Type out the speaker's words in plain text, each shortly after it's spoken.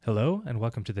Hello, and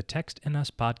welcome to the Text in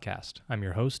Us podcast. I'm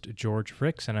your host, George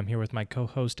Fricks, and I'm here with my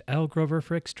co-host, L. Grover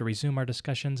Fricks, to resume our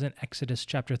discussions in Exodus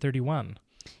chapter 31.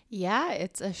 Yeah,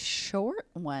 it's a short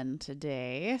one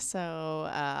today,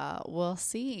 so we'll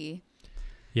see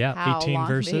Yeah, how 18 long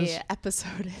verses. the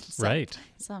episode is. Right.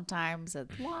 Sometimes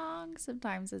it's long,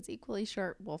 sometimes it's equally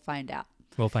short. We'll find out.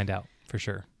 We'll find out, for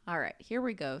sure. All right, here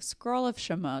we go. Scroll of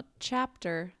Shemot,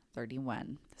 chapter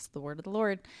 31. This is the word of the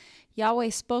Lord. Yahweh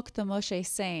spoke to Moshe,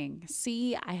 saying,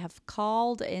 See, I have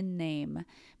called in name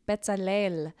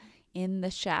Bezalel in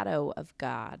the shadow of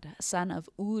God, son of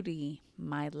Uri,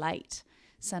 my light,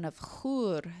 son of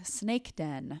Hur, snake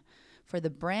den, for the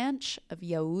branch of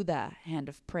Yehuda, hand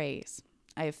of praise.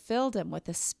 I have filled him with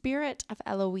the spirit of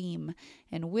Elohim,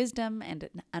 in wisdom and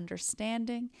in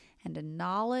understanding and in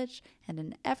knowledge and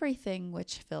in everything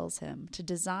which fills him, to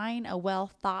design a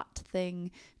well-thought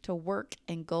thing, to work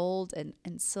in gold and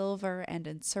in silver and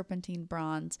in serpentine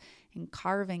bronze, in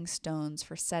carving stones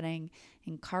for setting,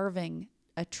 in carving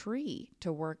a tree,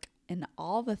 to work in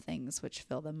all the things which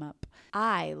fill them up.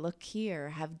 I, look here,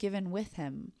 have given with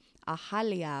him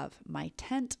Ahaliav, my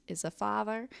tent, is a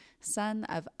father, son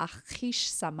of Achish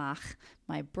Samach,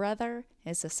 my brother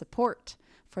is a support,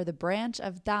 for the branch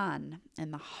of Dan,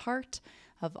 in the heart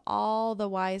of all the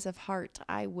wise of heart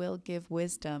I will give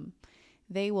wisdom.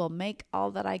 They will make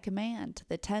all that I command,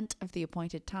 the tent of the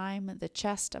appointed time, the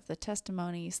chest of the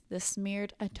testimonies, the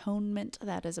smeared atonement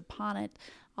that is upon it,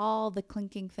 all the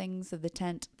clinking things of the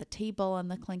tent, the table and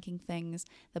the clinking things,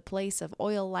 the place of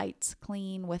oil lights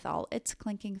clean with all its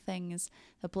clinking things,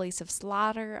 the place of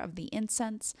slaughter of the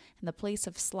incense, and the place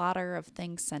of slaughter of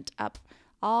things sent up,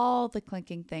 all the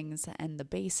clinking things, and the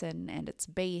basin and its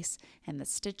base, and the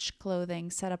stitched clothing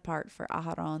set apart for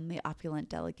Aharon the opulent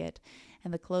delegate,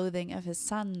 and the clothing of his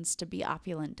sons to be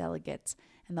opulent delegates,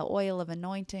 and the oil of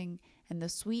anointing, and the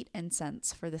sweet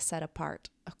incense for the set apart,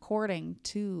 according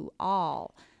to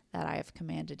all that I have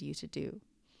commanded you to do.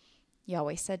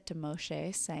 Yahweh said to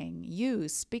Moshe, saying, You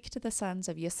speak to the sons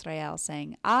of Yisrael,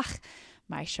 saying,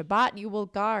 my Shabbat you will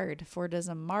guard, for it is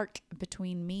a mark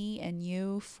between me and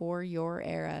you for your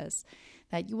eras,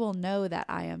 that you will know that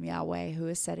I am Yahweh who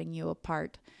is setting you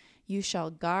apart. You shall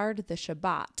guard the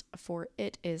Shabbat, for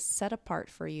it is set apart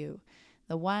for you.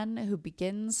 The one who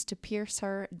begins to pierce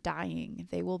her, dying,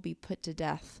 they will be put to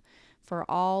death. For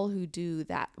all who do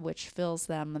that which fills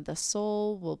them, the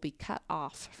soul will be cut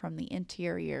off from the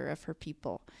interior of her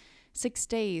people. 6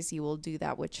 days you will do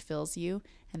that which fills you,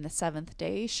 and the seventh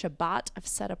day, Shabbat of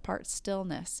set-apart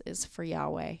stillness, is for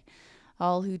Yahweh.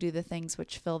 All who do the things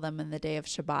which fill them in the day of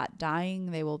Shabbat,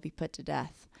 dying, they will be put to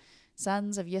death.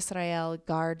 Sons of Yisrael,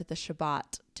 guard the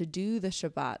Shabbat, to do the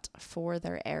Shabbat for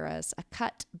their eras, a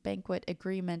cut banquet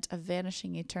agreement of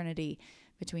vanishing eternity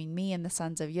between me and the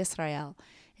sons of Yisrael.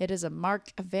 It is a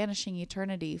mark of vanishing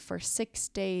eternity. For 6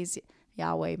 days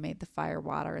Yahweh made the fire,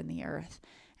 water, and the earth,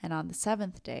 and on the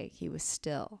seventh day he was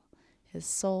still. His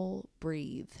soul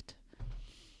breathed.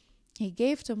 He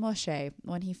gave to Moshe,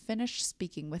 when he finished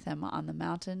speaking with him on the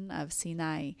mountain of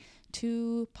Sinai,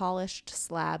 2 polished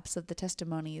slabs of the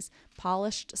testimonies,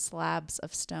 polished slabs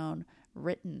of stone,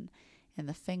 written in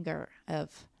the finger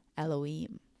of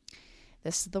Elohim.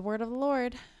 This is the word of the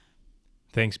Lord.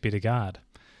 Thanks be to God.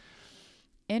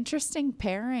 Interesting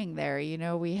pairing there. You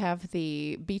know, we have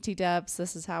the BT dubs.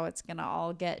 This is how it's going to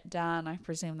all get done. I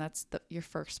presume that's your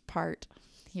first part.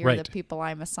 Here are the people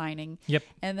I'm assigning. Yep.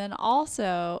 And then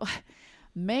also,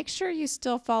 make sure you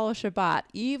still follow Shabbat.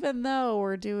 Even though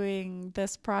we're doing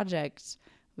this project,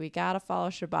 we got to follow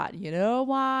Shabbat. You know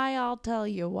why? I'll tell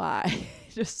you why.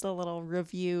 Just a little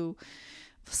review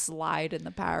slide in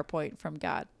the PowerPoint from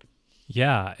God.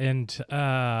 Yeah, and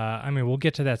we'll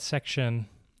get to that section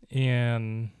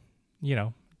in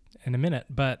a minute.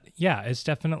 But yeah, it's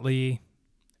definitely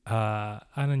an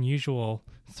unusual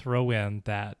throw-in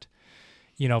that,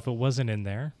 if it wasn't in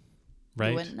there,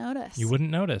 right? You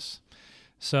wouldn't notice.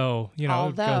 So,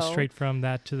 go straight from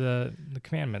that to the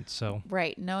commandments. So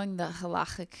right, knowing the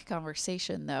halachic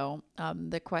conversation, though,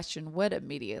 the question would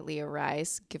immediately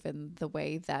arise, given the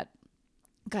way that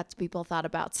God's people thought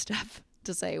about stuff,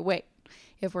 to say, wait,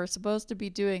 if we're supposed to be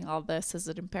doing all this, is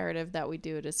it imperative that we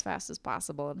do it as fast as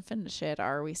possible and finish it?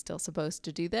 Are we still supposed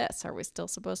to do this? Are we still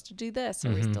supposed to do this?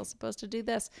 Are we still supposed to do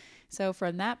this? So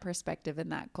from that perspective, in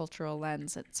that cultural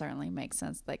lens, it certainly makes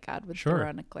sense that God would throw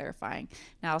in a clarifying.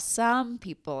 Now, some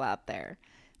people out there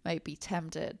might be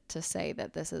tempted to say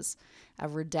that this is a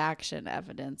redaction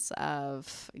evidence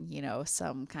of,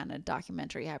 some kind of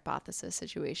documentary hypothesis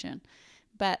situation.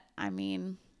 But,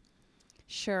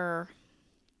 sure,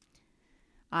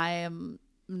 I am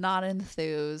not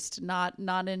enthused, not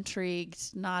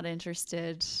intrigued, not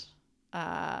interested.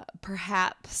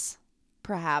 Perhaps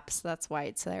that's why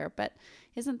it's there. But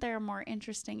isn't there a more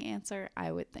interesting answer?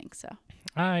 I would think so.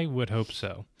 I would hope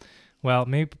so. Well,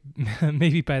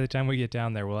 maybe by the time we get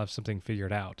down there, we'll have something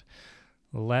figured out.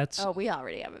 Oh, we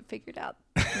already have it figured out.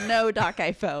 No Doc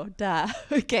Ifo. Duh.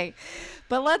 Okay.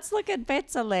 But let's look at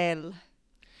Bezalel.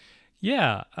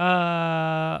 Yeah.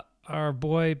 Our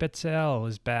boy Betzel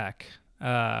is back.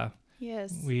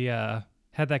 Yes. We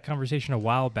had that conversation a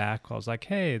while back. I was like,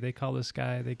 hey, they call this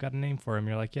guy, they got a name for him.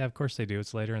 You're like, yeah, of course they do.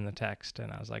 It's later in the text.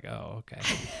 And I was like, oh, okay.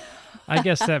 I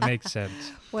guess that makes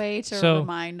sense. Way to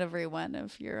remind everyone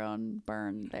of your own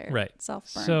burn there. Right.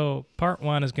 Self-burn. So part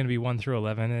 1 is going to be 1 through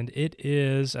 11, and it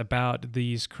is about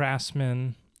these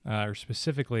craftsmen, or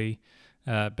specifically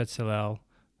Bezalel,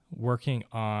 working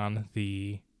on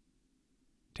the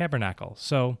tabernacle.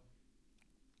 So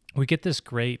we get this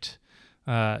great,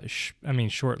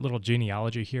 short little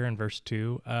genealogy here in verse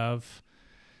 2 of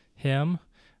him,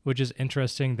 which is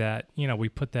interesting that, we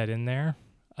put that in there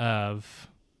of...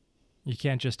 You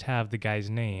can't just have the guy's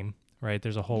name, right?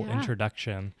 There's a whole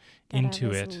introduction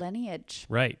into it. Lineage.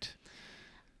 Right.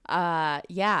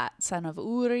 Son of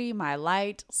Uri, my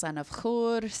light, son of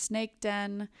Hur, snake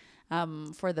den,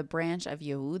 for the branch of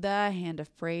Yehuda, hand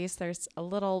of praise. There's a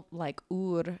little like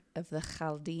Ur of the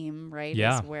Chaldim, right?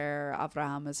 Yeah. Is where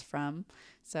Abraham is from.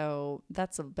 So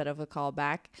that's a bit of a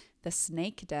callback. The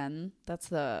snake den, that's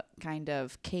the kind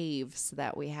of caves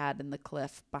that we had in the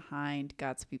cliff behind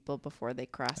God's people before they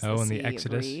crossed the sea. Oh, in the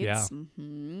Exodus, yeah.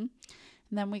 And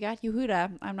then we got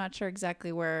Yehuda. I'm not sure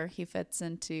exactly where he fits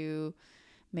into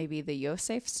maybe the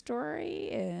Yosef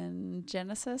story in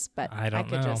Genesis, but I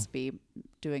could just be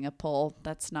doing a poll.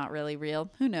 That's not really real.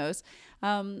 Who knows?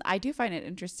 I do find it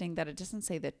interesting that it doesn't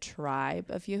say the tribe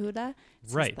of Yehuda.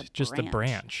 Right, just the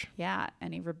branch. Yeah.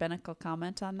 Any rabbinical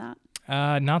comment on that?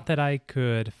 Not that I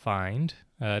could find.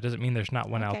 Doesn't mean there's not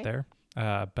one out there,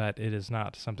 but it is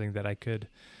not something that I could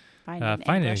find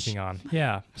anything on.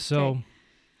 Yeah. So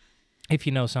if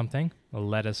you know something,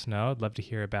 let us know. I'd love to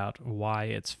hear about why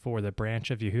it's for the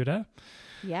branch of Yehuda.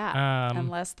 Yeah.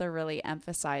 Unless they're really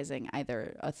emphasizing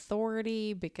either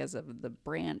authority because of the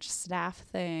branch staff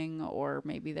thing, or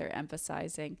maybe they're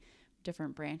emphasizing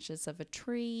different branches of a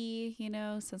tree,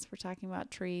 since we're talking about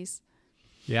trees.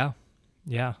 Yeah.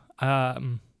 Yeah.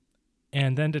 And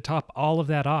then to top all of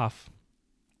that off,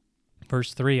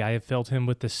 verse 3, I have filled him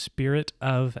with the spirit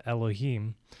of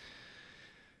Elohim.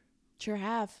 Sure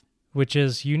have. Which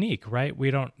is unique, right?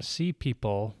 We don't see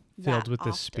people filled with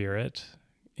the spirit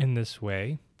in this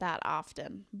way. That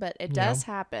often. But it does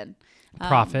happen.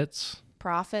 Prophets,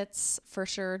 for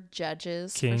sure.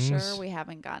 Judges, kings. For sure. We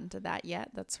haven't gotten to that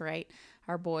yet. That's right.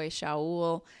 Our boy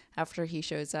Shaul, after he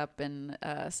shows up and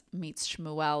meets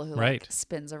Shmuel, who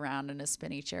spins around in a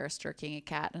spinny chair stroking a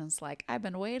cat, and is like, I've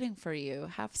been waiting for you.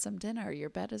 Have some dinner. Your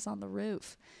bed is on the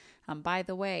roof. By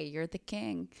the way, you're the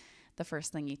king. The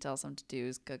first thing he tells him to do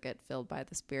is go get filled by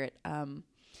the Spirit.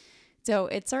 So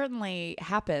it certainly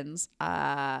happens.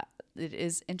 It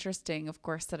is interesting, of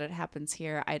course, that it happens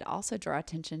here. I'd also draw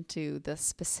attention to the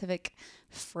specific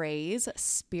phrase,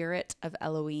 Spirit of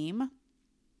Elohim,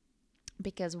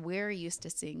 because we're used to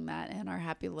seeing that in our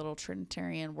happy little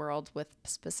Trinitarian world with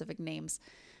specific names.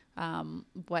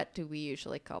 What do we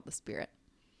usually call the Spirit?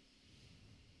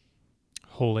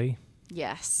 Holy.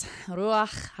 Yes,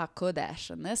 Ruach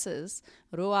HaKodesh, and this is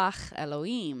Ruach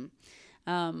Elohim.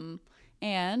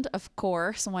 And of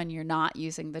course, when you're not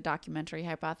using the documentary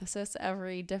hypothesis,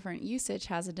 every different usage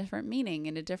has a different meaning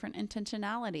and a different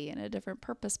intentionality and a different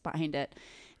purpose behind it.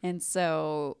 And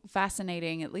so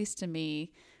fascinating, at least to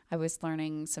me. I was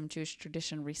learning some Jewish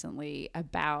tradition recently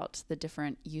about the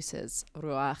different uses,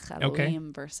 Ruach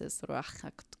Elohim versus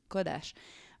Ruach HaKodesh.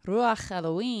 Ruach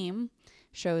Elohim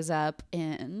shows up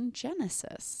in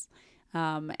Genesis.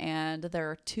 And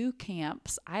there are two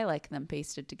camps. I like them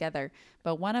pasted together.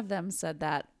 But one of them said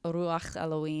that Ruach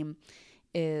Elohim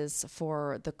is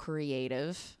for the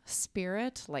creative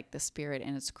spirit, like the spirit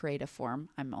in its creative form.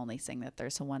 I'm only saying that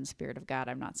there's one spirit of God.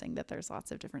 I'm not saying that there's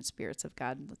lots of different spirits of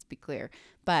God. Let's be clear.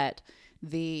 But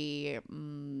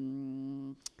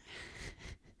I'm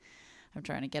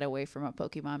trying to get away from a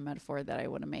Pokemon metaphor that I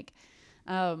want to make.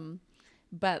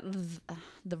 But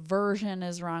the version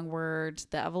is the wrong word.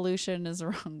 The evolution is the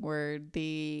wrong word.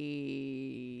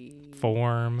 The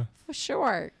form.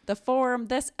 Sure. The form,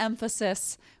 this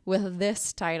emphasis with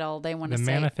this title, they want to say.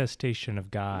 The manifestation of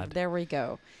God. There we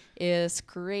go. Is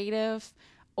creative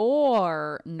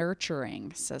or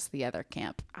nurturing, says the other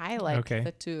camp. I like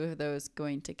the two of those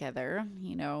going together.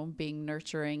 Being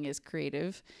nurturing is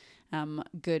creative.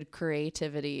 good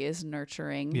creativity is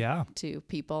nurturing Yeah. to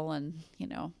people and,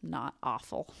 not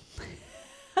awful.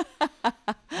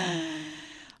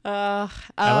 I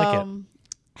like it.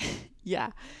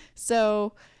 Yeah.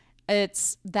 So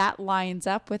that lines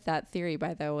up with that theory,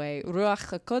 by the way.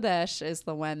 Ruach HaKodesh is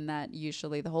the one that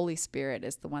usually the Holy Spirit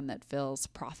is the one that fills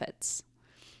prophets.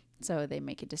 So they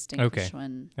make a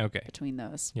distinction between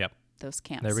those. Yep. Those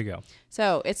camps. There we go.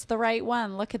 So it's the right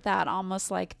one. Look at that. Almost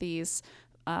like these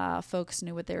folks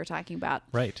knew what they were talking about.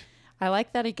 Right. I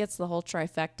like that he gets the whole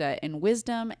trifecta in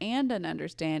wisdom and in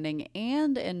understanding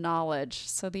and in knowledge.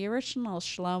 So the original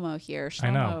Shlomo here.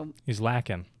 I know. He's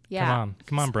lacking. Yeah.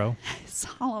 Come on, bro.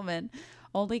 Solomon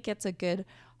only gets a good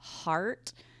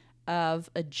heart of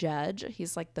a judge.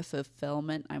 He's like the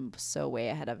fulfillment. I'm so way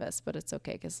ahead of us, but it's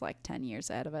okay because like 10 years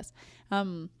ahead of us.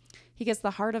 He gets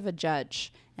the heart of a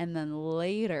judge. And then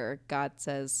later, God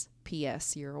says,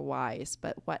 P.S., you're wise.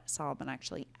 But what Solomon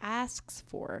actually asks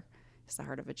for is the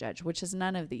heart of a judge, which is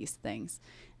none of these things.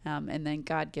 And then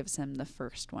God gives him the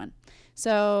first one.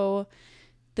 So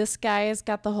this guy has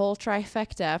got the whole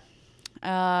trifecta.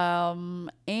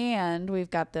 And we've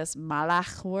got this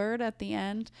malach word at the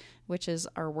end, which is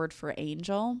our word for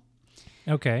angel.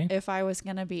 Okay. If I was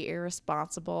going to be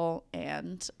irresponsible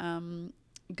and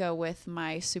go with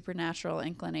my supernatural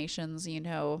inclinations, you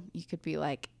could be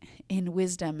like in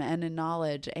wisdom and in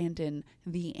knowledge and in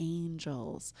the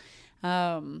angels,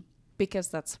 because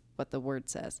that's what the word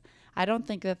says. I don't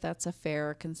think that that's a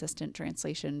fair, consistent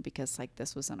translation because like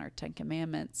this was in our 10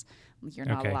 Commandments. You're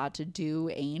not allowed to do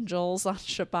angels on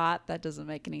Shabbat. That doesn't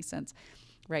make any sense.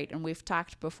 Right. And we've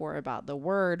talked before about the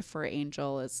word for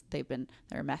angel is they're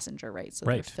a messenger, right? So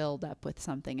they're filled up with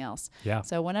something else. Yeah.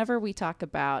 So whenever we talk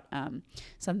about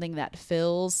something that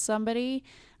fills somebody,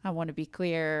 I want to be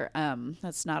clear.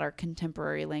 That's not our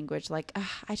contemporary language. Like,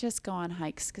 I just go on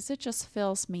hikes because it just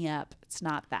fills me up. It's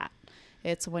not that.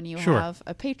 It's when you have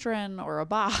a patron or a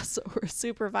boss or a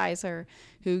supervisor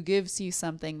who gives you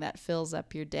something that fills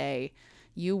up your day.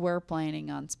 You were planning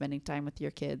on spending time with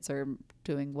your kids or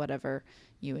doing whatever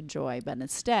you enjoy, but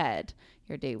instead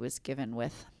your day was given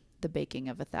with the baking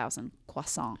of 1,000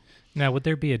 croissants. Now, would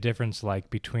there be a difference like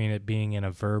between it being in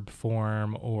a verb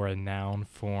form or a noun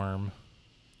form?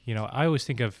 I always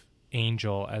think of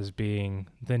angel as being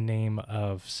the name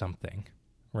of something,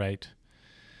 right?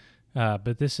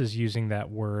 But this is using that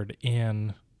word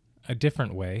in a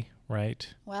different way, right?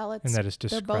 Well, and that is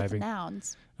describing. They're both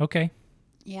nouns. Okay.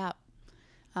 Yeah.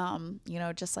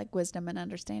 Just like wisdom and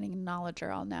understanding and knowledge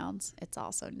are all nouns, it's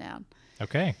also noun.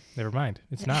 Okay. Never mind.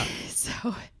 It's not.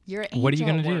 So your angel What are you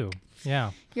going to do? work.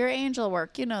 Yeah. Your angel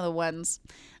work, the ones.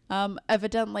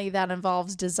 Evidently that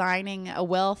involves designing a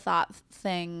well thought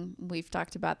thing. We've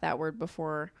talked about that word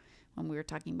before when we were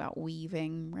talking about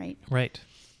weaving, right? Right.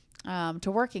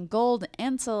 To work in gold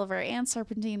and silver and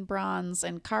serpentine bronze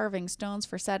and carving stones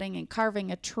for setting and carving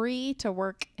a tree to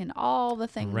work in all the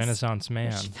things. Renaissance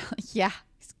man. Yeah,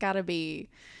 he's got to be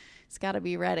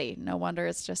ready. No wonder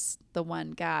it's just the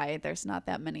one guy. There's not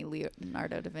that many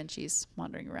Leonardo da Vinci's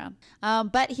wandering around.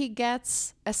 But he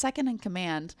gets a second in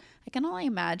command. I can only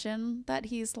imagine that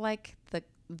he's like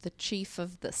the chief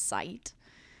of the site.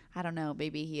 I don't know.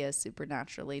 Maybe he is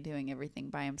supernaturally doing everything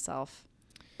by himself,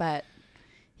 but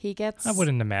he gets. I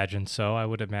wouldn't imagine so. I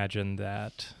would imagine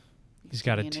that he's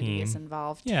got a team is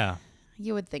involved. Yeah,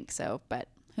 you would think so, but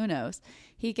who knows?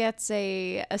 He gets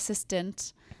a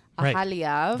assistant, a right.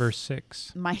 Haliav. Verse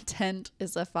 6. My tent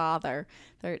is a father.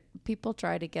 People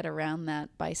try to get around that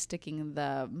by sticking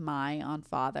the my on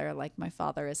father, like my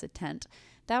father is a tent.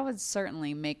 That would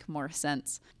certainly make more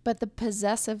sense. But the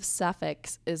possessive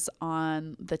suffix is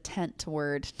on the tent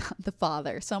word, not the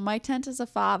father. So my tent is a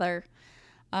father.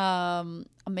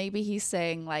 Maybe he's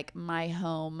saying like my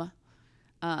home,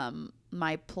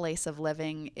 my place of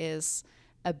living is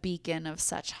a beacon of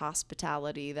such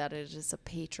hospitality that it is a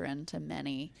patron to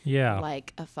many. Yeah.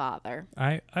 Like a father.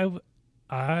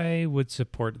 I would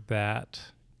support that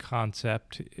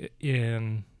concept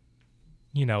in,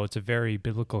 it's a very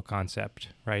biblical concept,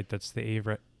 right? That's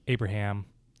the Abraham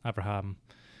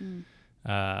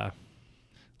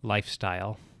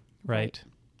lifestyle, right?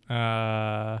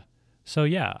 So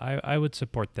yeah, I would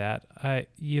support that.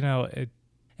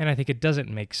 And I think it doesn't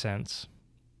make sense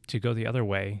to go the other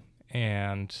way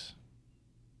and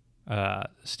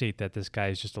state that this guy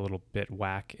is just a little bit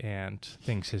whack and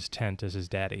thinks his tent is his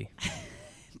daddy.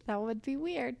 That would be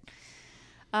weird.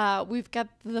 We've got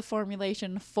the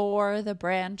formulation for the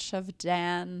branch of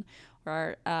Dan,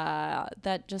 or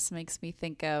that just makes me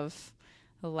think of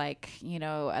like,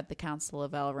 at the Council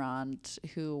of Elrond,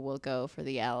 who will go for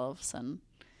the elves and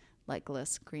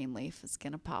legless Greenleaf is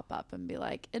going to pop up and be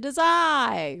like, "It is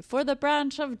I for the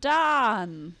branch of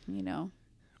Dan," you know.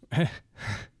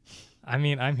 I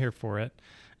mean, I'm here for it.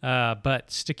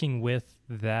 But sticking with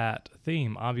that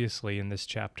theme, obviously, in this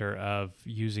chapter of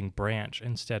using branch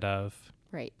instead of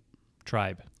Right.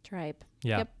 tribe.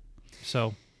 Yeah. Yep.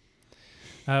 So,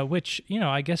 which,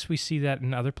 I guess we see that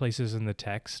in other places in the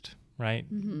text, right?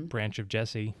 Mm-hmm. Branch of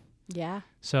Jesse. Yeah.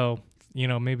 So,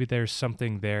 maybe there's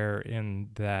something there in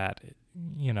that,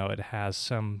 it has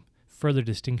some further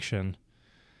distinction.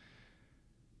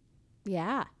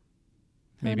 Yeah.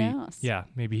 Maybe, who knows? Yeah,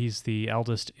 maybe he's the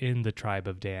eldest in the tribe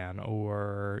of Dan,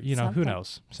 or, who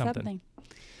knows? Something.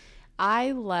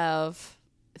 I love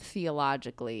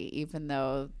theologically, even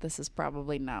though this is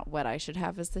probably not what I should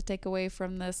have as the takeaway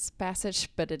from this passage,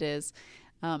 but it is,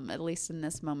 at least in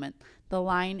this moment, the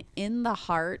line, "In the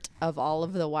heart of all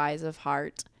of the wise of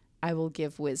heart, I will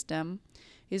give wisdom,"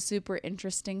 is super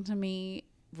interesting to me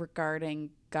regarding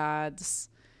God's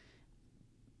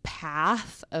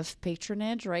path of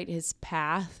patronage, right? His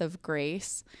path of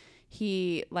grace.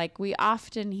 He, like we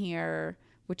often hear,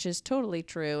 which is totally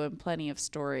true in plenty of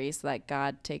stories, that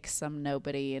God takes some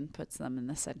nobody and puts them in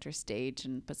the center stage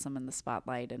and puts them in the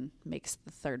spotlight and makes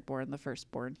the third born the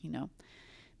firstborn,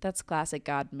 That's classic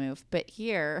God move. But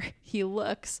here he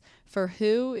looks for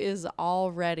who is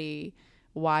already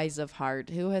wise of heart,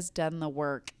 who has done the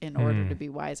work in order to be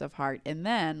wise of heart. And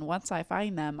then once I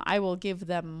find them, I will give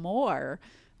them more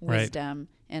wisdom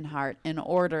and heart in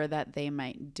order that they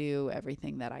might do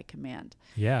everything that I command.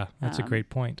 Yeah, that's a great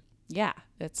point. Yeah,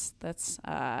 that's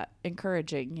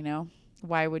encouraging,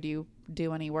 Why would you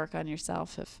do any work on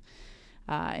yourself if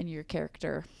in your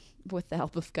character with the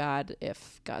help of God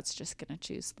if God's just going to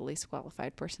choose the least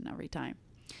qualified person every time?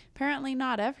 Apparently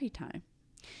not every time.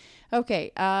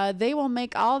 Okay, they will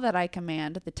make all that I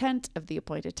command, the tent of the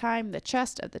appointed time, the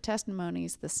chest of the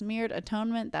testimonies, the smeared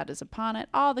atonement that is upon it,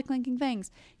 all the clinking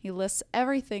things. He lists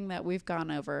everything that we've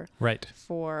gone over. Right.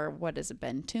 For, what has it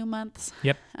been, 2 months?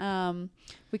 Yep.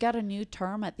 We got a new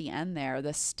term at the end there,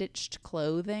 the stitched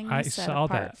clothing I set saw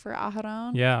apart that. For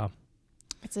Aharon. Yeah.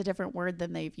 It's a different word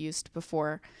than they've used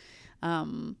before,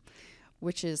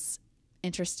 which is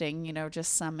interesting,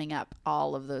 just summing up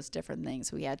all of those different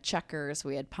things. We had checkers,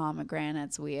 we had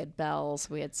pomegranates, we had bells,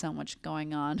 we had so much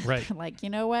going on. Right. Like, you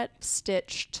know what?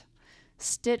 Stitched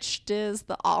is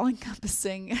the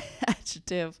all-encompassing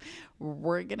adjective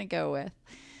we're going to go with.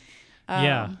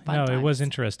 It was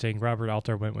interesting. Robert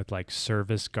Alter went with like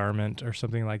service garment or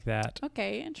something like that.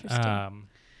 Okay, interesting. I'm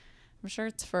sure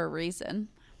it's for a reason.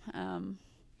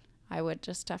 I would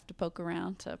just have to poke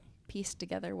around to piece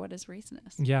together what his reason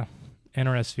is. Yeah.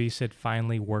 NRSV said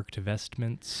finely worked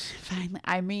vestments. Finally.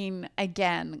 I mean,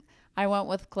 again, I went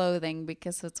with clothing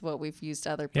because it's what we've used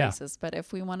other places. Yeah. But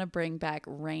if we want to bring back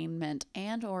raiment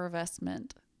and or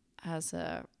vestment as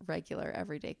a regular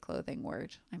everyday clothing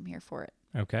word, I'm here for it.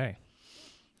 Okay.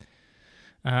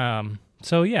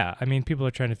 So yeah, I mean, people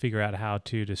are trying to figure out how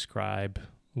to describe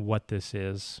what this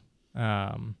is.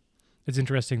 It's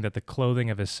interesting that the clothing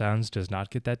of his sons does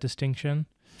not get that distinction.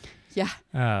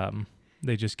 Yeah.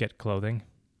 They just get clothing.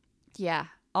 Yeah.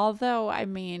 Although, I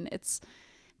mean, it's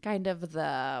kind of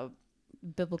the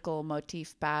biblical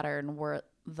motif pattern where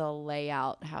they'll lay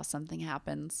out how something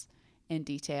happens in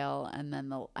detail and then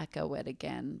they'll echo it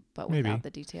again, but without the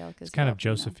detail. It's kind of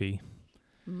Joseph-y.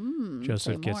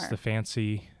 Joseph gets the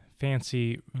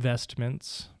fancy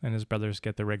vestments and his brothers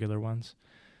get the regular ones.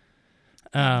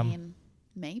 I mean,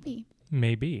 maybe.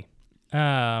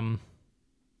 Who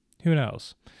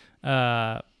knows?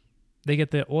 They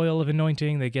get the oil of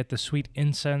anointing. They get the sweet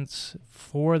incense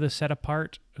for the set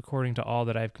apart, according to all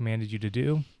that I've commanded you to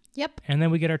do. Yep. And then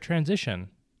we get our transition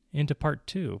into part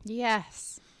 2.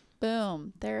 Yes.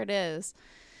 Boom. There it is.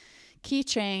 Key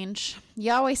change.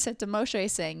 Yahweh said to Moshe,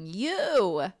 saying,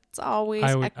 "You." It's always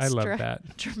extra I love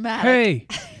that.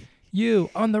 Dramatic. Hey,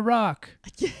 you on the rock.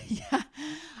 Yeah.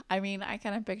 I mean, I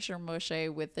kind of picture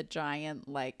Moshe with the giant,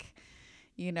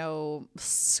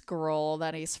 scroll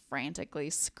that he's frantically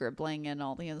scribbling in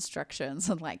all the instructions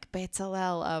and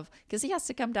Bezalel because he has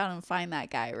to come down and find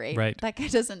that guy, right? Right. That guy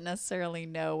doesn't necessarily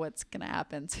know what's going to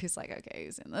happen. So he's like, okay,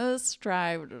 he's in this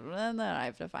tribe, and then I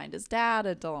have to find his dad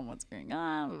and tell him what's going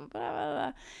on, blah, blah,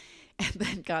 blah. And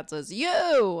then God says,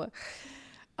 "You,"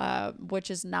 which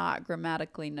is not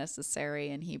grammatically necessary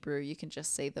in Hebrew. You can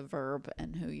just say the verb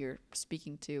and who you're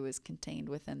speaking to is contained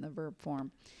within the verb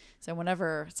form. So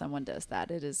whenever someone does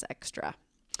that, it is extra.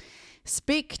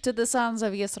 "Speak to the sons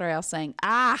of Israel, saying,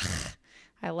 Ach."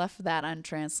 I left that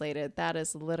untranslated. That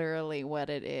is literally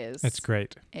what it is. It's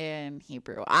great. In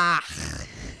Hebrew. Ach.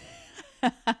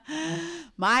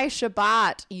 My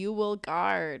Shabbat you will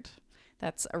guard.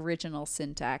 That's original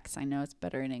syntax. I know it's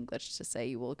better in English to say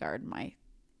you will guard my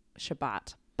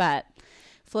Shabbat, but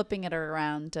flipping it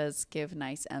around does give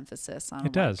nice emphasis on It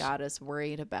what does. God is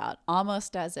worried about,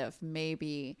 almost as if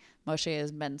maybe Moshe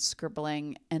has been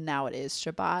scribbling and now it is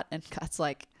Shabbat, and God's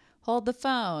like, hold the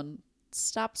phone,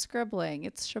 stop scribbling,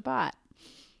 it's Shabbat.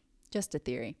 Just a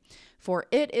theory. For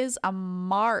it is a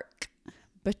mark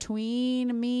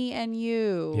between me and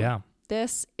you. Yeah.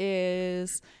 This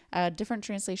is a different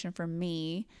translation from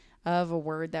me of a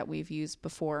word that we've used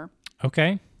before.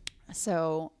 Okay.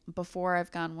 So before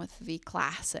I've gone with the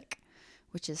classic,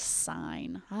 which is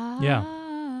sign.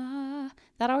 Yeah.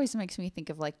 That always makes me think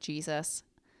of like Jesus,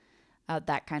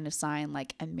 that kind of sign,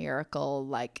 like a miracle,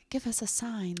 like give us a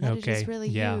sign that it is really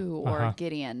you. Or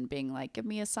Gideon being like, give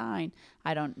me a sign.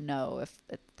 I don't know if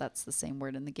that's the same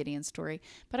word in the Gideon story,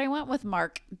 but I went with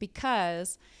Mark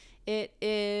because it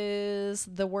is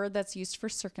the word that's used for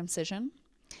circumcision.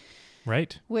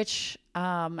 Right. Which,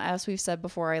 as we've said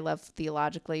before, I love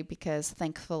theologically because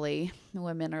thankfully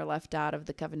women are left out of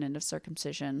the covenant of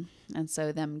circumcision. And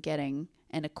so them getting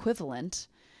an equivalent,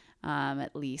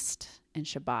 at least in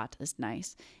Shabbat, is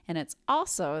nice. And it's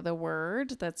also the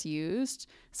word that's used,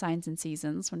 signs and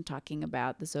seasons, when talking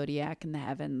about the zodiac and the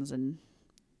heavens and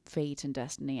fate and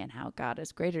destiny and how God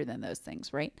is greater than those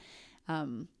things, right?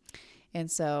 And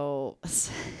so...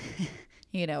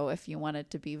 You know, if you want it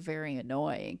to be very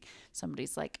annoying,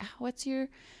 somebody's like, oh, what's your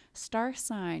star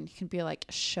sign? You can be like,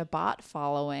 Shabbat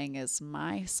following is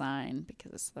my sign,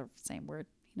 because it's the same word,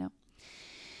 you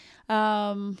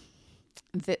know.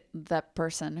 That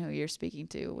person who you're speaking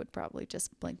to would probably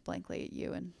just blink blankly at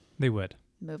you and they would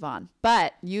move on.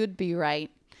 But you'd be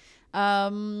right.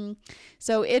 So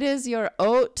it is your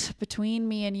oath between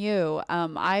me and you.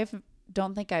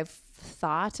 Don't think I've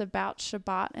thought about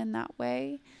Shabbat in that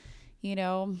way. You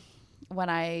know, when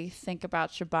I think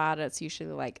about Shabbat, it's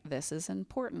usually like, this is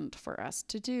important for us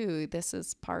to do. This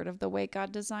is part of the way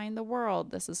God designed the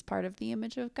world. This is part of the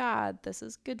image of God. This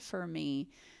is good for me.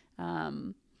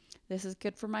 This is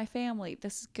good for my family.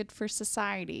 This is good for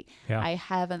society. Yeah. I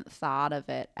haven't thought of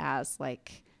it as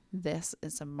like, this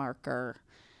is a marker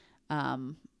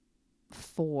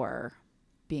for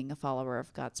being a follower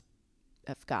of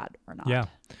God or not. Yeah.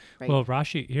 Right? Well,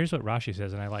 here's what Rashi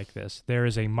says, and I like this. There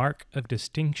is a mark of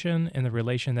distinction in the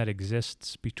relation that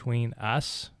exists between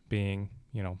us, being,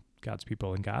 God's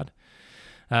people and God.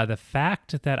 The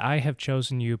fact that I have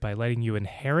chosen you by letting you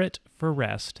inherit for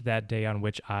rest that day on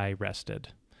which I rested.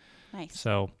 Nice.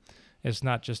 So it's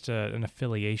not just an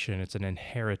affiliation, it's an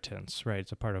inheritance, right?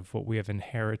 It's a part of what we have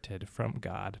inherited from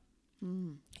God,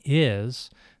 is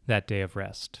that day of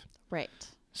rest. Right.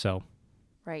 So...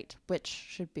 Right, which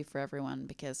should be for everyone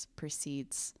because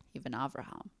precedes even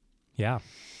Abraham. Yeah.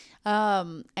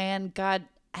 And God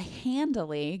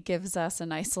handily gives us a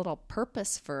nice little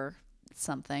purpose for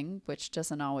something, which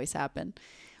doesn't always happen.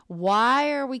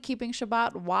 Why are we keeping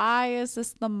Shabbat? Why is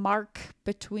this the mark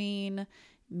between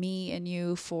me and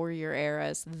you for your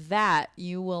eras? That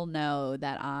you will know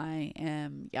that I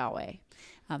am Yahweh.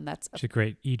 That's a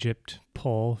great Egypt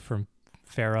pull from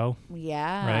Pharaoh.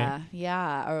 Yeah. Right?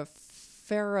 Yeah. Or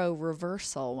Pharaoh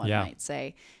reversal, one might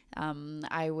say.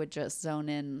 I would just zone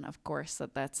in, of course,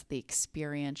 that's the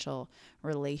experiential,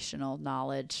 relational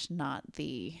knowledge, not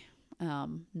the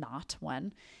not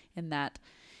one, in that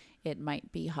it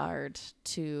might be hard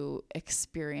to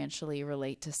experientially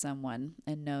relate to someone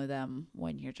and know them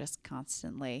when you're just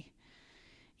constantly,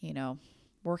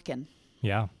 working.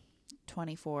 Yeah.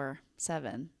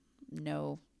 24/7,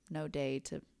 no day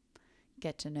to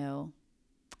get to know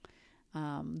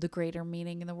the greater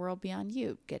meaning in the world beyond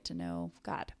you. Get to know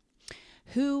God,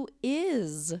 who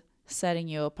is setting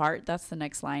you apart. That's the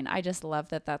next line. I just love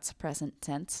that that's present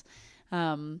tense.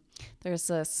 There's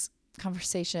this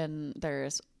conversation,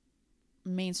 there's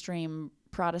mainstream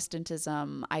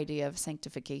Protestantism idea of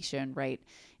sanctification, right?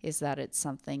 Is that it's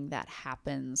something that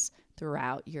happens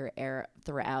throughout your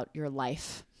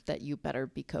life, that you better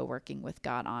be co-working with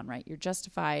God on, right? You're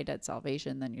justified at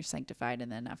salvation, then you're sanctified,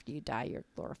 and then after you die, you're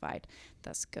glorified.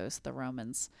 Thus goes the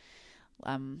Romans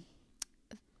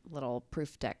little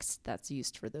proof text that's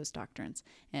used for those doctrines.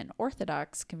 In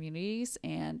Orthodox communities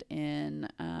and in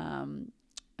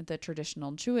the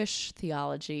traditional Jewish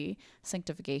theology,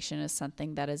 sanctification is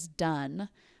something that is done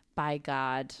by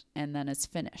God and then is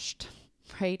finished,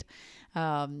 right?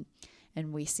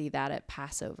 And we see that at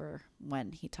Passover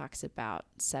when he talks about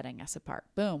setting us apart.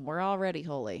 Boom, we're already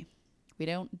holy. We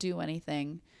don't do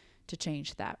anything to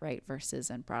change that, right? Versus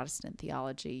in Protestant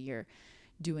theology, you're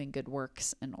doing good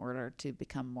works in order to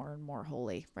become more and more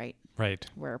holy, right? Right.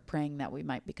 We're praying that we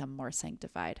might become more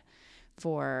sanctified.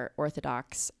 For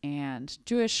Orthodox and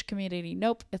Jewish community,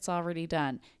 nope, it's already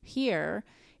done. Here,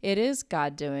 it is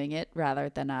God doing it rather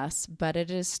than us, but it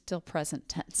is still present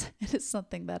tense. It is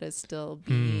something that is still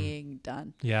being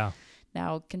done. Yeah.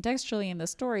 Now, contextually in the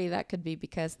story, that could be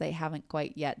because they haven't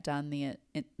quite yet done the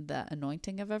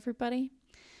anointing of everybody.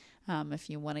 If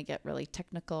you want to get really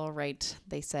technical, right,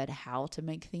 they said how to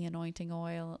make the anointing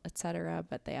oil, etc.,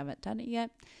 but they haven't done it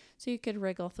yet. So you could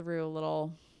wriggle through a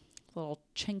little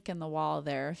chink in the wall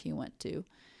there if you want to.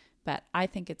 But I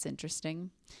think it's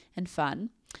interesting and fun.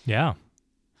 Yeah.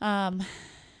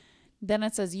 Then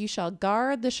it says, you shall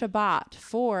guard the Shabbat,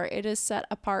 for it is set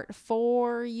apart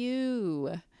for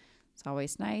you. It's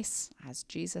always nice, as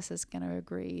Jesus is going to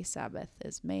agree, Sabbath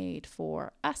is made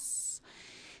for us.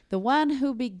 The one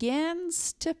who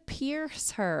begins to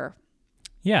pierce her.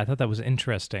 Yeah, I thought that was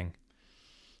interesting.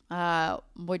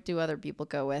 What do other people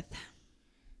go with?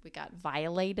 We got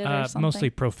violated or something? Mostly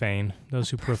profane. Those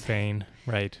who profane,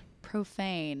 right.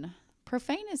 Profane.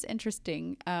 Profane is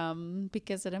interesting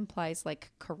because it implies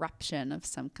like corruption of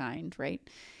some kind, right?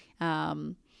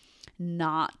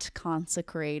 Not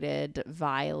consecrated,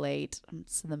 violate.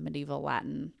 It's the medieval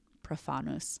Latin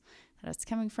profanus that it's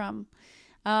coming from.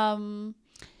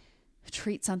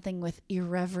 Treat something with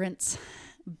irreverence.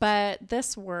 But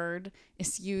this word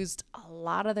is used a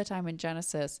lot of the time in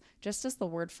Genesis just as the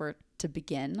word for to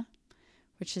begin,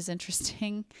 which is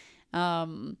interesting.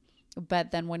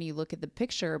 But then when you look at the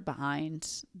picture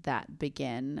behind that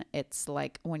begin, it's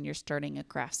like when you're starting a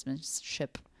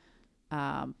craftsmanship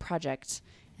project,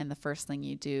 and the first thing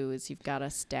you do is you've got to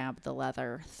stab the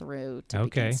leather through to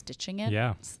begin stitching it.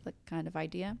 Yeah. It's the kind of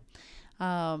idea.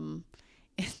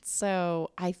 So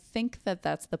I think that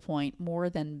that's the point more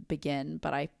than begin,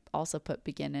 but I also put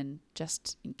begin in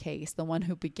just in case. The one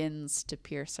who begins to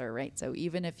pierce her, right? So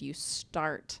even if you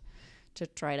start to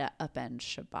try to upend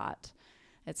Shabbat,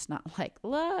 it's not like,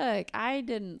 look, I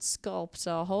didn't sculpt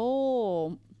a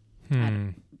whole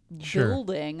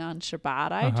building on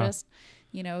Shabbat. I just,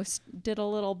 did a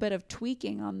little bit of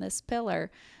tweaking on this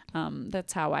pillar.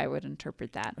 That's how I would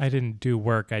interpret that. I didn't do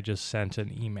work. I just sent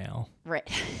an email. Right.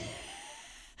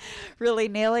 Really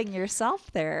nailing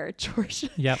yourself there, George.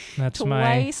 Yep, that's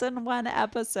twice in one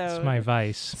episode. That's my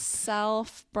vice.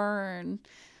 Self-burn.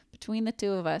 Between the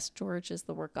two of us, George is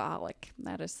the workaholic.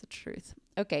 That is the truth.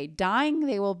 Okay, dying,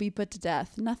 they will be put to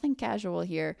death. Nothing casual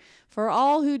here. For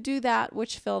all who do that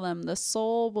which fill them, the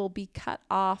soul will be cut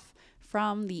off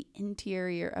from the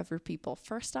interior of your people.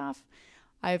 First off,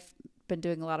 I've been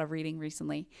doing a lot of reading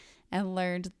recently and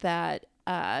learned that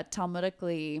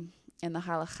Talmudically, in the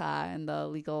halakha and the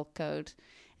legal code,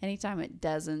 anytime it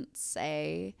doesn't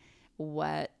say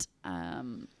what,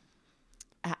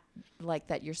 like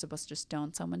that you're supposed to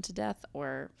stone someone to death,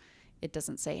 or it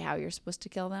doesn't say how you're supposed to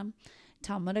kill them,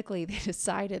 Talmudically, they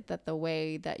decided that the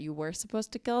way that you were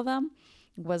supposed to kill them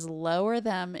was lower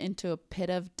them into a pit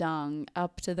of dung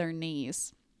up to their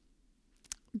knees.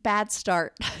 Bad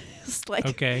start. It's like,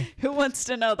 okay, who wants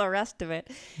to know the rest of it?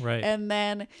 Right. And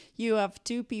then you have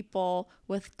two people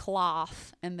with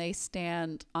cloth, and they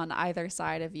stand on either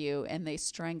side of you, and they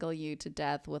strangle you to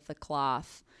death with the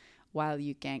cloth while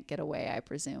you can't get away, I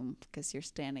presume, because you're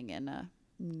standing in a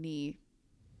knee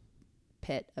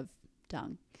pit of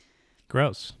dung.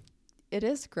 Gross. It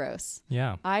is gross.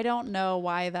 Yeah. I don't know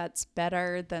why that's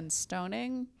better than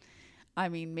stoning. I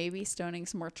mean, maybe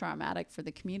stoning's more traumatic for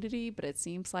the community, but it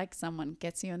seems like someone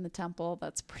gets you in the temple.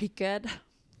 That's pretty good,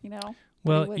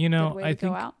 Well, good I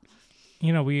think,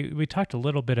 we talked a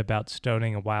little bit about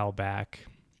stoning a while back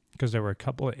because there were a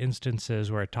couple of instances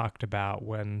where it talked about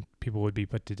when people would be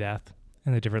put to death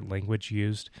and the different language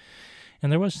used.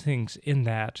 And there was things in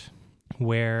that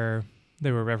where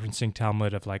they were referencing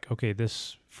Talmud of like, okay,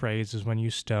 this phrase is when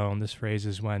you stone, this phrase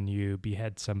is when you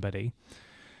behead somebody.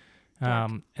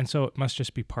 And so it must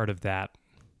just be part of that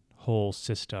whole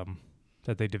system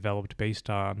that they developed based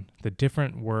on the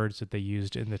different words that they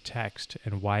used in the text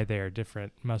and why they are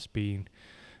different must mean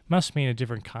a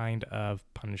different kind of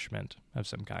punishment of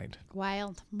some kind.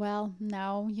 Wild. Well,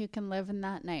 now you can live in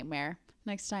that nightmare.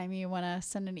 Next time you want to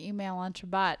send an email on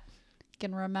Shabbat, you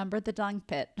can remember the dung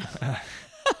pit.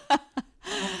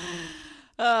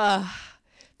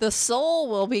 The soul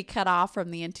will be cut off from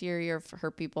the interior of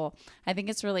her people. I think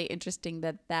it's really interesting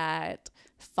that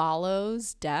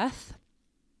follows death,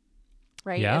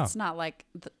 right? Yeah. It's not like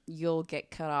you'll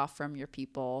get cut off from your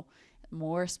people.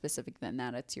 More specific than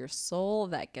that, it's your soul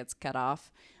that gets cut off.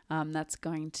 That's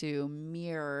going to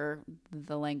mirror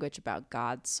the language about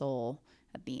God's soul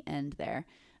at the end there.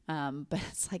 But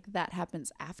it's like that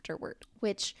happens afterward,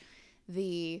 which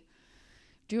the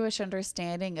Jewish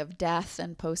understanding of death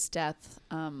and post-death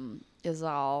is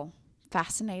all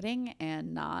fascinating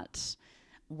and not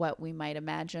what we might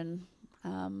imagine.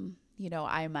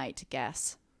 I might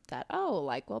guess that,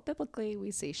 well, biblically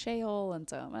we see Sheol, and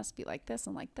so it must be like this,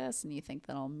 and you think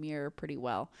that'll mirror pretty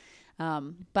well.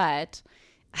 But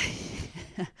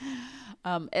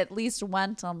at least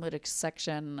one Talmudic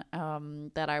section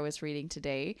that I was reading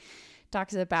today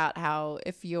talks about how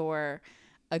if you're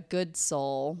a good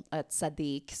soul, a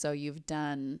tzaddik, so you've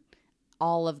done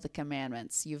all of the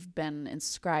commandments, you've been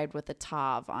inscribed with a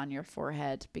tav on your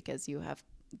forehead because you have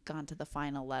gone to the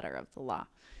final letter of the law.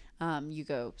 You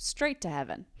go straight to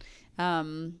heaven.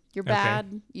 You're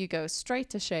bad, you go straight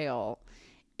to Sheol.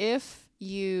 If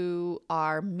you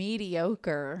are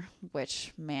mediocre,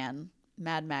 which, man,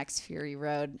 Mad Max Fury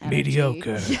Road energy,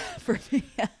 mediocre, for me,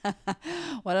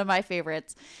 one of my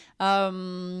favorites.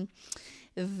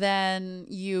 Then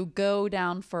you go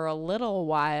down for a little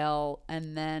while,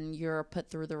 and then you're put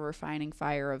through the refining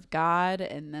fire of God.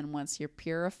 And then once you're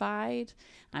purified,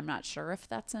 I'm not sure if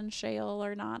that's in Sheol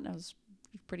or not. It was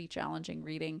pretty challenging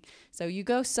reading. So you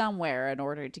go somewhere in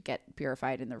order to get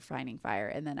purified in the refining fire.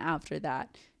 And then after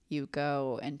that, you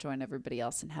go and join everybody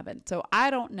else in heaven. So I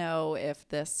don't know if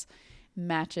this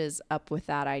matches up with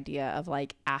that idea of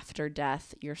like after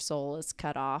death, your soul is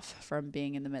cut off from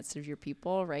being in the midst of your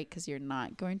people, right? Because you're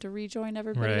not going to rejoin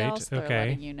everybody else. They're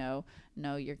letting you know,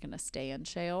 no, you're going to stay in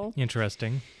Sheol.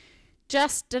 Interesting.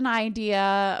 Just an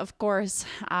idea. Of course,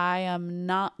 I am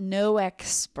no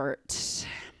expert,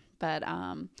 but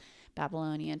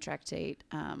Babylonian Tractate,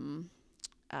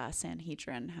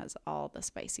 Sanhedrin has all the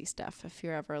spicy stuff. If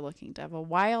you're ever looking to have a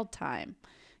wild time,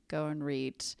 go and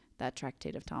read that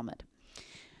Tractate of Talmud.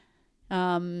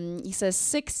 He says,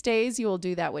 6 days you will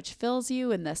do that which fills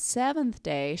you. And the seventh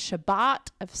day, Shabbat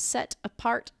of set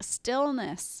apart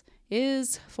stillness,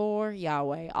 is for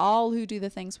Yahweh. All who do the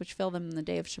things which fill them in the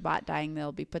day of Shabbat, dying,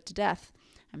 they'll be put to death.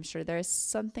 I'm sure there's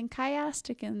something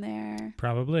chiastic in there.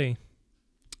 Probably.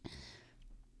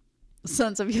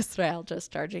 Sons of Israel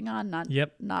just charging on,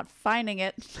 not finding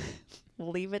it.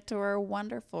 We'll leave it to our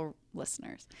wonderful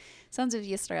listeners. Sons of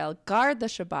Israel, guard the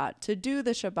Shabbat, to do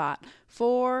the Shabbat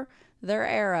for their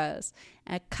eras,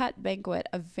 a cut banquet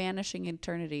of vanishing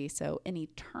eternity, so an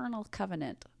eternal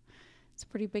covenant. It's a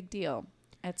pretty big deal.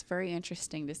 It's very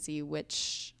interesting to see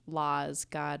which laws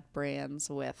God brands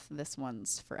with this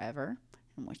one's forever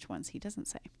and which ones he doesn't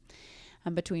say.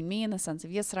 Between me and the sons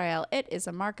of Israel, it is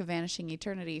a mark of vanishing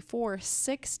eternity. For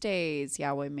 6 days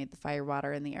Yahweh made the fire,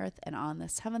 water, and the earth, and on the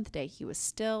seventh day he was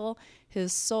still,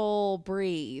 his soul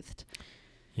breathed.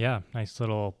 Yeah, nice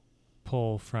little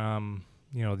pull from,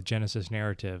 the Genesis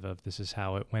narrative of this is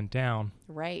how it went down.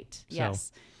 Right, So,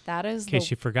 yes. That is in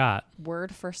case you forgot.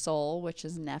 Word for soul, which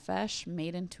is nephesh,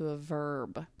 made into a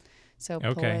verb. So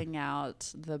Okay. pulling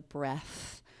out the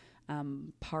breath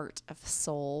part of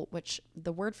soul, which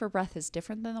the word for breath is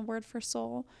different than the word for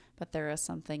soul, but there is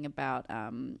something about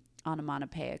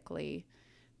onomatopoeically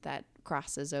that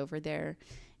crosses over there.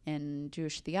 In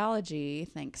Jewish theology,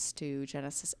 thanks to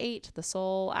Genesis 8, the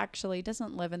soul actually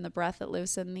doesn't live in the breath, it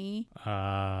lives in the...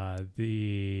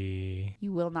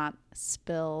 You will not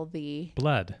spill the...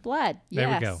 Blood. Blood, There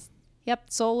yes. we go. Yep,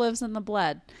 soul lives in the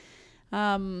blood.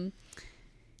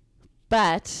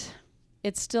 But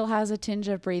it still has a tinge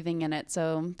of breathing in it,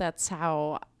 so that's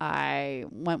how I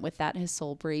went with that, his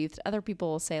soul breathed. Other people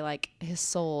will say, like, his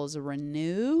soul is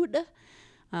renewed,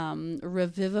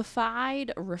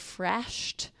 revivified,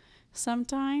 refreshed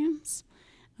sometimes,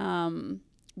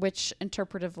 which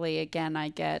interpretively, again, I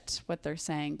get what they're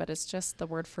saying, but it's just the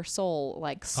word for soul,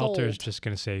 like soul. Alter's just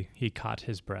going to say he caught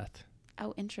his breath.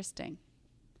 Oh, interesting.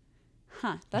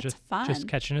 Huh, that's fun. Just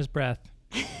catching his breath.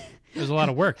 There's a lot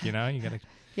of work, you got to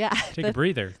take a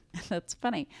breather. That's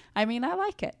funny. I mean, I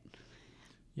like it.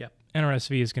 Yep.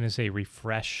 NRSV is going to say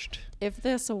refreshed, which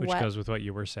goes with what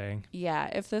you were saying. Yeah,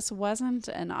 if this wasn't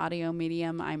an audio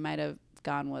medium, I might have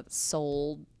gone with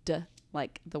sold,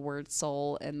 like the word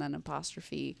soul and then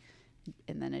apostrophe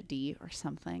and then a D or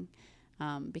something,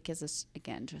 because it's,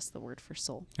 again, just the word for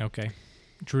soul. Okay.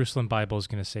 Jerusalem Bible is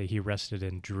going to say he rested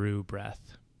and drew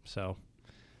breath. So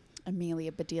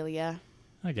Amelia Bedelia,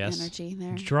 I guess energy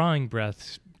there. Drawing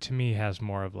breath to me has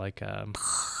more of like a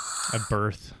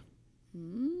birth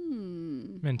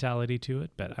mentality to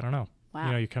it, but I don't know.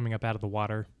 Wow. You're coming up out of the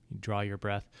water, you draw your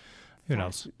breath. Who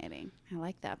knows? Fascinating. I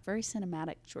like that. Very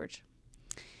cinematic, George.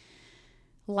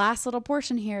 Last little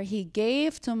portion here. He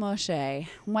gave to Moshe,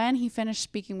 when he finished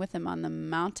speaking with him on the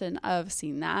mountain of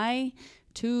Sinai,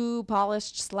 2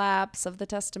 polished slabs of the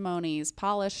testimonies,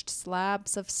 polished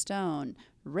slabs of stone,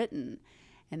 written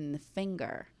in the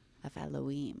finger of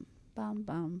Elohim. Bum,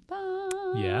 bum,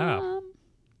 bum. Yeah.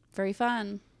 Very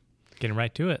fun. Getting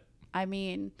right to it. I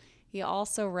mean, he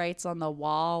also writes on the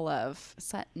wall of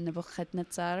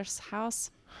Nebuchadnezzar's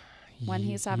house when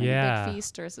he's having a big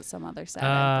feast, or is it some other sad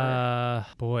emperor?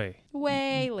 Boy.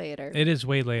 Way later. It is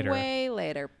way later. Way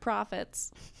later.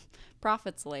 Prophets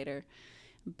later.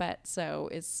 But so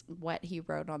is what he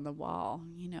wrote on the wall,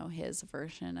 you know, his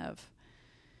version of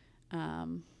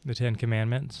The Ten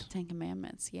Commandments. Ten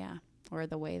Commandments, yeah. Or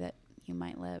the way that you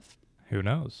might live. Who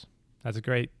knows? That's a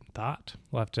great thought.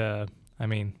 We'll have to,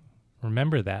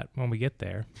 remember that when we get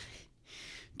there.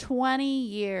 20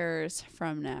 years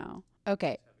from now.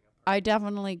 Okay. I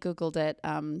definitely Googled it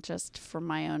just for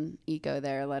my own ego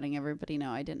there, letting everybody know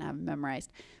I didn't have it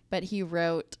memorized. But he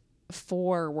wrote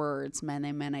 4 words,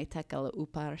 Mene Mene Tekel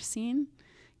Uparsin.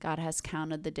 God has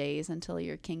counted the days until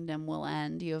your kingdom will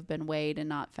end. You have been weighed and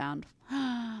not found.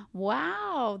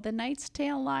 Wow, the Knight's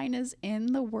Tale line is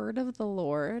in the word of the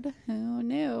Lord. Who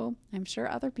knew? I'm sure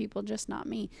other people, just not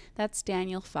me. That's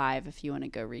Daniel 5 if you want to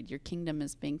go read. Your kingdom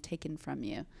is being taken from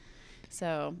you.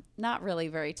 So not really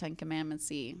very Ten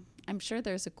Commandments-y. I'm sure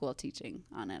there's a cool teaching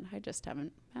on it. I just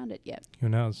haven't found it yet. Who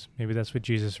knows? Maybe that's what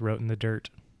Jesus wrote in the dirt.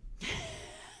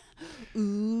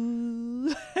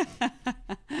 Ooh.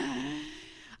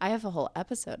 I have a whole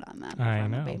episode on that I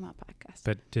on know. the Bema podcast.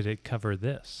 But did it cover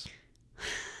this?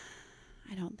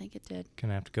 I don't think it did.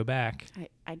 Gonna have to go back.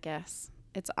 I guess.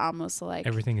 It's almost like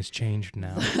Everything has changed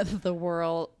now. the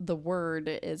word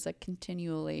is a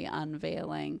continually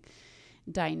unveiling,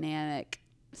 dynamic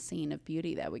scene of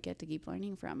beauty that we get to keep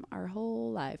learning from our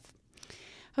whole life.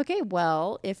 Okay,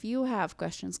 well, if you have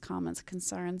questions, comments,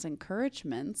 concerns,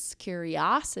 encouragements,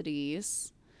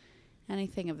 curiosities,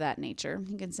 anything of that nature,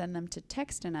 you can send them to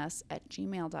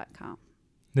textinus@gmail.com.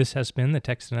 This has been the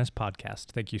Text and Us podcast.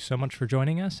 Thank you so much for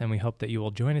joining us, and we hope that you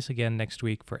will join us again next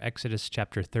week for Exodus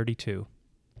chapter 32.